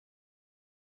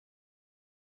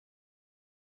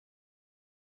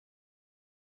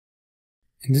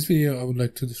In this video, I would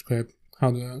like to describe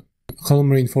how the column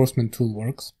reinforcement tool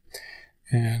works.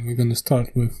 And we're going to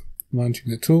start with launching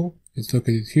the tool. It's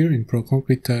located here in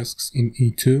ProConcrete tasks in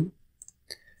E2.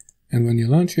 And when you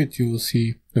launch it, you will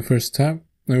see the first tab.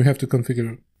 Now we have to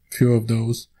configure a few of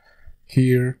those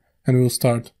here. And we'll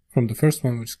start from the first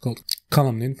one, which is called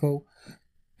column info.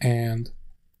 And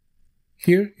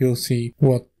here you'll see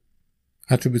what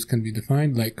attributes can be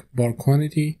defined, like bar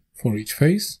quantity for each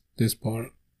face. This bar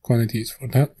quantity is for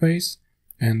that face,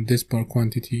 and this bar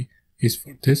quantity is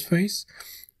for this face.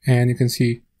 And you can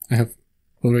see I have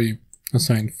already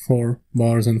assigned 4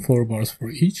 bars and 4 bars for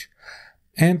each,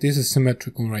 and this is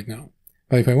symmetrical right now.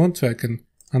 But if I want to, I can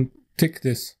untick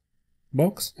this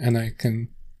box and I can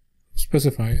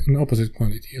specify an opposite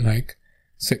quantity, like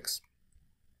 6.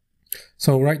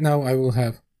 So right now I will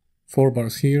have 4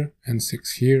 bars here and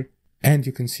 6 here. And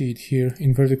you can see it here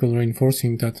in vertical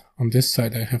reinforcing that on this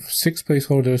side I have 6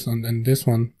 placeholders, and then this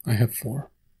one I have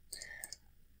 4.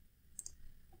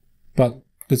 But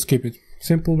let's keep it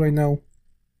simple right now.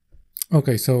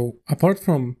 Okay, so apart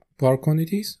from bar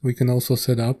quantities, we can also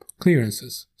set up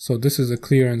clearances. So this is a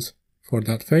clearance for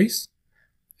that face,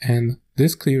 and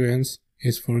this clearance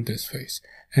is for this face.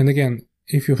 And again,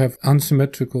 if you have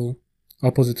unsymmetrical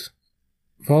opposite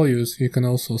values, you can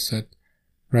also set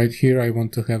right here, I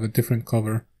want to have a different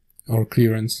cover or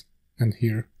clearance, and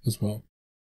here as well.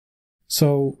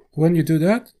 So when you do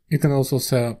that, you can also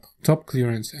set up top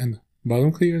clearance and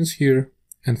bottom clearance here.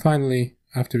 And finally,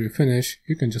 after you finish,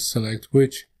 you can just select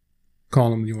which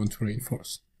column you want to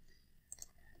reinforce.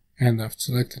 And I've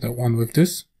selected that one with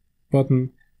this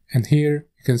button. And here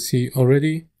you can see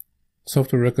already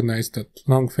software recognized that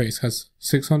long face has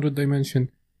 600 dimension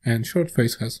and short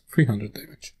face has 300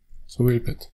 dimension. So really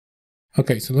good.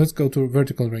 Okay, so let's go to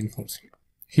vertical reinforcing.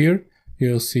 Here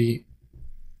you'll see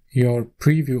your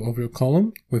preview of your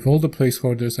column with all the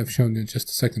placeholders I've shown you just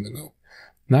a second ago.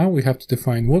 Now we have to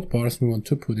define what bars we want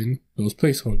to put in those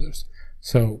placeholders.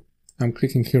 So I'm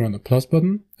clicking here on the plus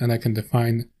button and I can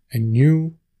define a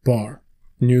new bar,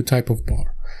 new type of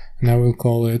bar. And I will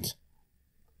call it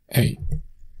A.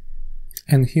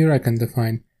 And here I can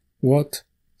define what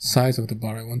size of the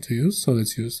bar I want to use. So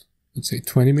let's say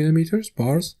 20 millimeters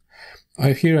bars.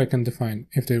 Here I can define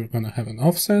if they're going to have an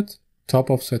offset,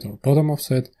 top offset or bottom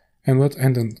offset, and what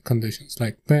end conditions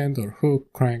like bend or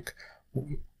hook, crank,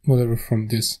 whatever from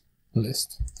this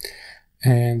list.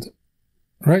 And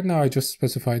right now I just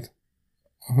specified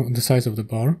the size of the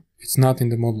bar. It's not in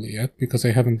the model yet because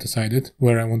I haven't decided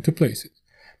where I want to place it.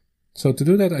 So to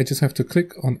do that, I just have to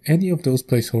click on any of those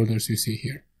placeholders you see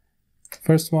here.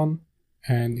 First one,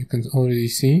 and you can already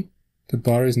see the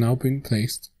bar is now being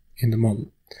placed in the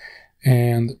model.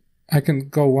 And I can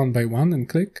go one by one and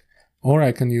click, or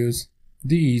I can use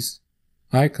these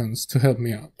icons to help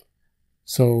me out.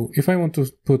 So if I want to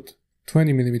put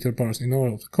 20 millimeter bars in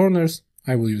all of the corners,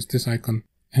 I will use this icon.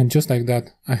 And just like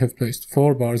that, I have placed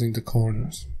 4 bars in the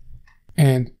corners.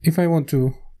 And if I want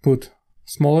to put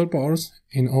smaller bars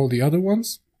in all the other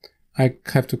ones, I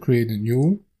have to create a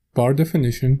new bar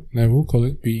definition, and I will call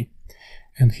it B.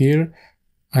 And here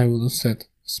I will set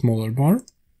smaller bar.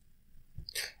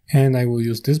 And I will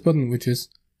use this button, which is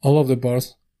all of the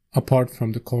bars apart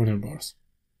from the corner bars.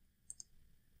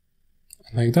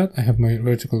 And like that, I have my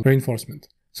vertical reinforcement.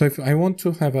 So if I want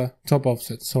to have a top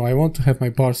offset, so I want to have my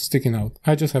bars sticking out,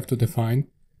 I just have to define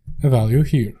a value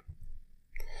here.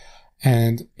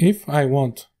 And if I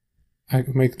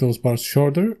make those bars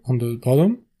shorter on the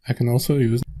bottom, I can also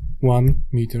use 1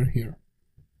 meter here.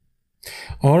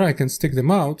 Or I can stick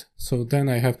them out, so then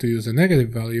I have to use a negative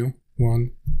value,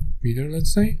 1 meter,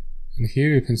 let's say, and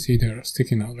here you can see they're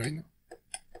sticking out right now.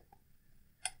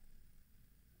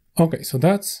 Okay, so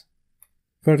that's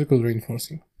vertical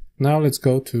reinforcing. Now let's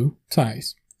go to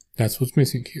ties. That's what's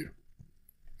missing here.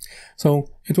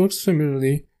 So it works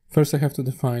similarly. First I have to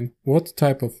define what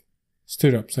type of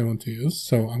stirrups I want to use.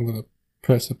 So I'm going to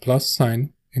press a plus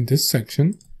sign in this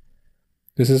section.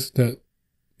 This is the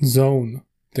zone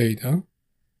data.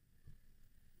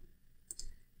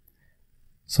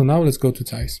 So now let's go to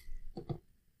ties.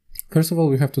 First of all,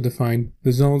 we have to define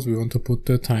the zones we want to put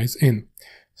the ties in.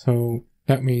 So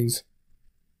that means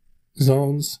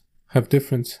zones have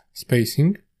different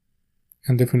spacing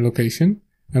and different location.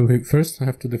 And we first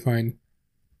have to define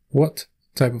what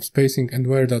type of spacing and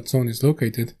where that zone is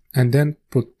located, and then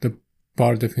put the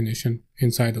bar definition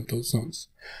inside of those zones.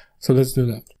 So let's do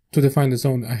that. To define the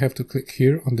zone, I have to click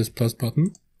here on this plus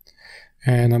button,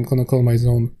 and I'm going to call my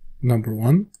zone number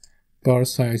 1. Bar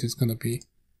size is going to be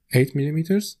 8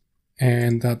 millimeters,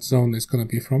 and that zone is going to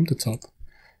be from the top.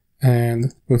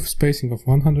 And with spacing of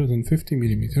 150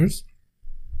 millimeters,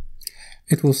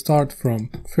 it will start from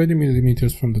 30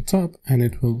 millimeters from the top and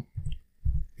it will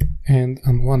end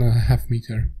on 1.5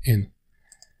 meter in.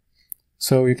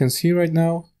 So you can see right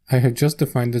now I have just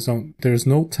defined the zone. There is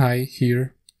no tie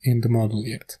here in the model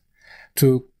yet.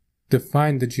 To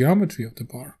define the geometry of the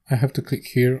bar, I have to click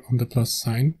here on the plus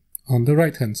sign on the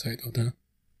right hand side of the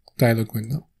dialog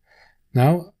window.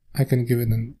 Now I can give it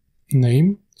a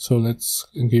name. So let's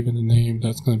give it a name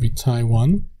that's going to be tie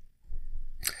 1.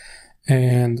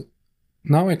 And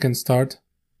now I can start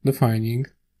defining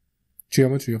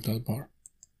geometry of that bar.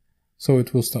 So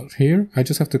it will start here. I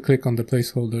just have to click on the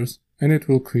placeholders and it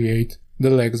will create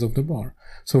the legs of the bar.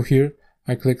 So here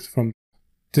I clicked from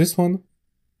this one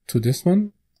to this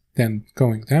one, then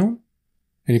going down,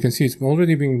 and you can see it's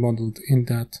already being modeled in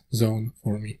that zone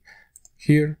for me,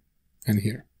 here and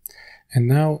here. And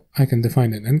now I can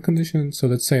define an end condition. So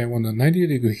let's say I want a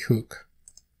 90-degree hook.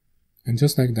 And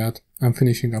just like that, I'm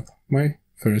finishing up my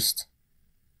first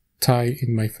tie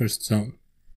in my first zone.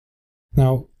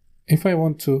 Now, if I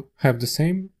want to have the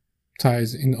same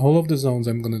ties in all of the zones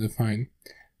I'm going to define,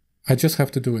 I just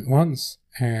have to do it once,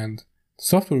 and the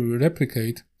software will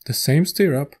replicate the same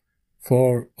stirrup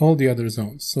for all the other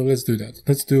zones. So let's do that.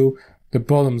 Let's do the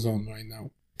bottom zone right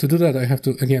now. To do that, I have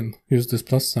to, again, use this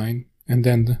plus sign and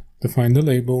then define the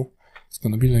label. It's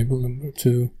going to be label number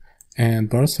 2, and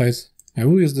bar size. I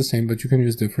will use the same, but you can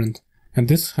use different. And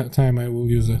this time I will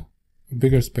use a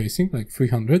bigger spacing, like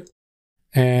 300.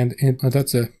 And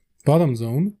that's a bottom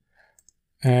zone.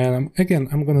 And again,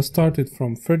 I'm going to start it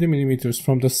from 30 millimeters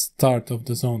from the start of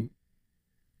the zone.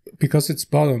 Because it's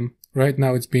bottom, right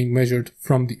now it's being measured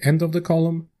from the end of the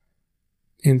column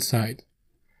inside,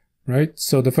 right?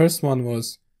 So the first one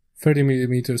was 30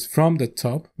 millimeters from the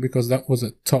top, because that was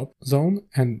a top zone,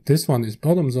 and this one is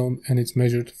bottom zone and it's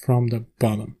measured from the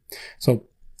bottom. So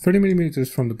 30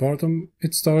 millimeters from the bottom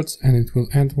it starts, and it will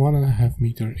end 1.5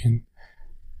 meter in,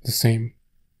 the same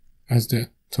as the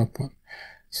top one.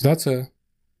 So that's a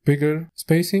bigger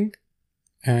spacing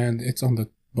and it's on the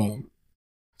bottom.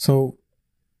 So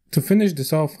to finish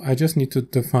this off, I just need to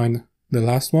define the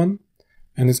last one,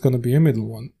 and it's going to be a middle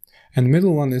one. And the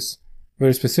middle one is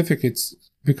very specific. It's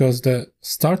because the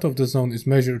start of the zone is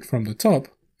measured from the top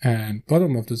and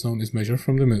bottom of the zone is measured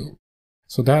from the middle.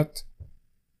 So that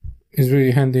is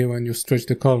really handy when you stretch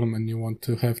the column and you want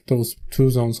to have those two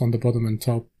zones on the bottom and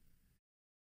top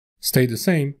stay the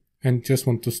same and just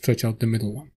want to stretch out the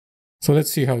middle one. So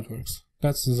let's see how it works.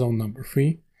 That's zone number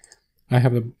 3. I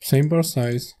have the same bar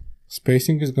size.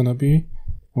 Spacing is going to be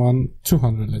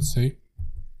 200, let's say.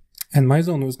 And my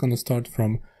zone is going to start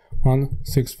from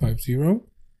 1650.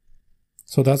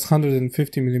 So that's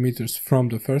 150 millimeters from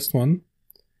the first one.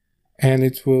 And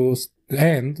it will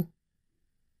end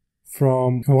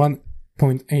from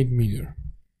 1.8 meter,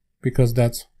 because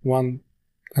that's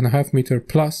 1.5 meter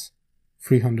plus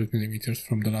 300 millimeters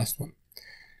from the last one.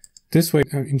 This way,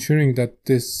 I'm ensuring that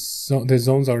the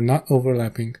zones are not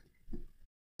overlapping.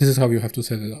 This is how you have to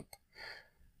set it up.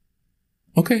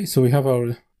 Okay, so we have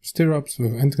our stirrups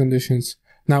with end conditions.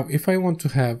 Now, if I want to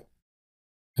have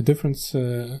a different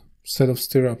set of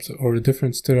stirrups or a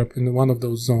different stirrup in one of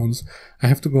those zones, I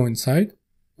have to go inside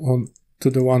to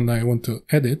the one that I want to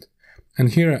edit.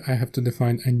 And here I have to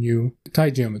define a new tie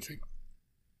geometry.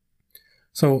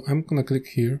 So I'm going to click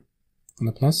here on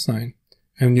the plus sign,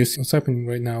 and you see what's happening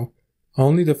right now.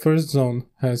 Only the first zone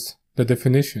has the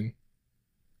definition.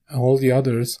 All the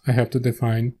others I have to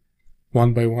define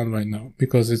one by one right now,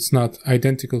 because it's not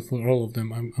identical for all of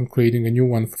them. I'm creating a new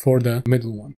one for the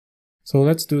middle one. So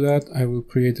let's do that. I will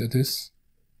create this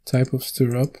type of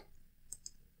stirrup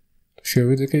to show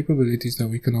you the capabilities that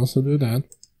we can also do that.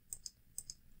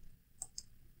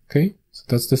 Okay, so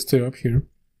that's the stirrup here.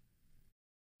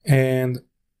 And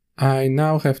I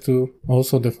now have to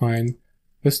also define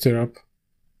the stirrup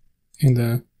in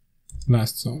the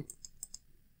last zone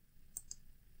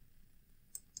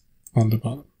on the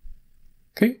bottom.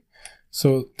 Okay,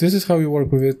 so this is how you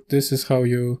work with it. This is how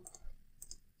you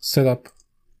set up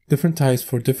different ties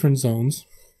for different zones.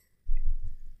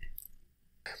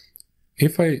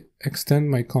 If I extend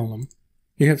my column,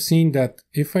 you have seen that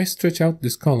if I stretch out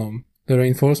this column, the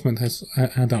reinforcement has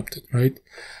adapted, right?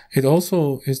 It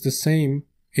also is the same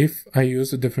if I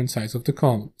use a different size of the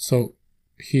column. So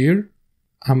here,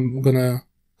 I'm gonna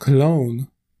clone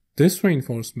this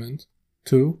reinforcement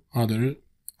to other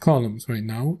columns right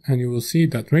now, and you will see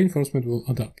that reinforcement will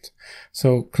adapt.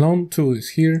 So clone tool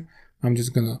is here. I'm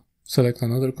just gonna select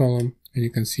another column, and you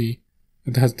can see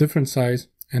it has different size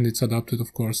and it's adapted,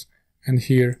 of course. And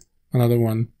here another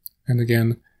one, and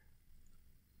again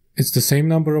it's the same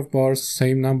number of bars,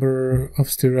 same number of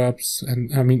stirrups,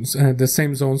 and I mean the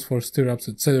same zones for stirrups,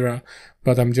 etc.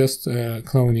 But I'm just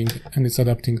cloning, and it's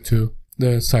adapting to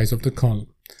the size of the column.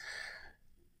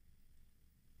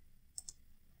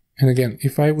 And again,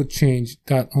 if I would change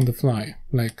that on the fly,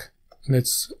 like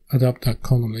let's adapt that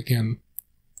column again,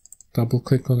 double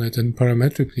click on it and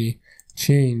parametrically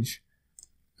change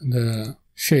the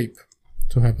shape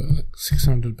to have a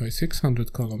 600 by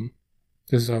 600 column.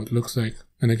 This is how it looks like.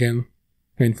 And again,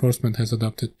 reinforcement has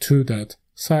adapted to that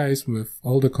size with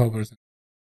all the covers.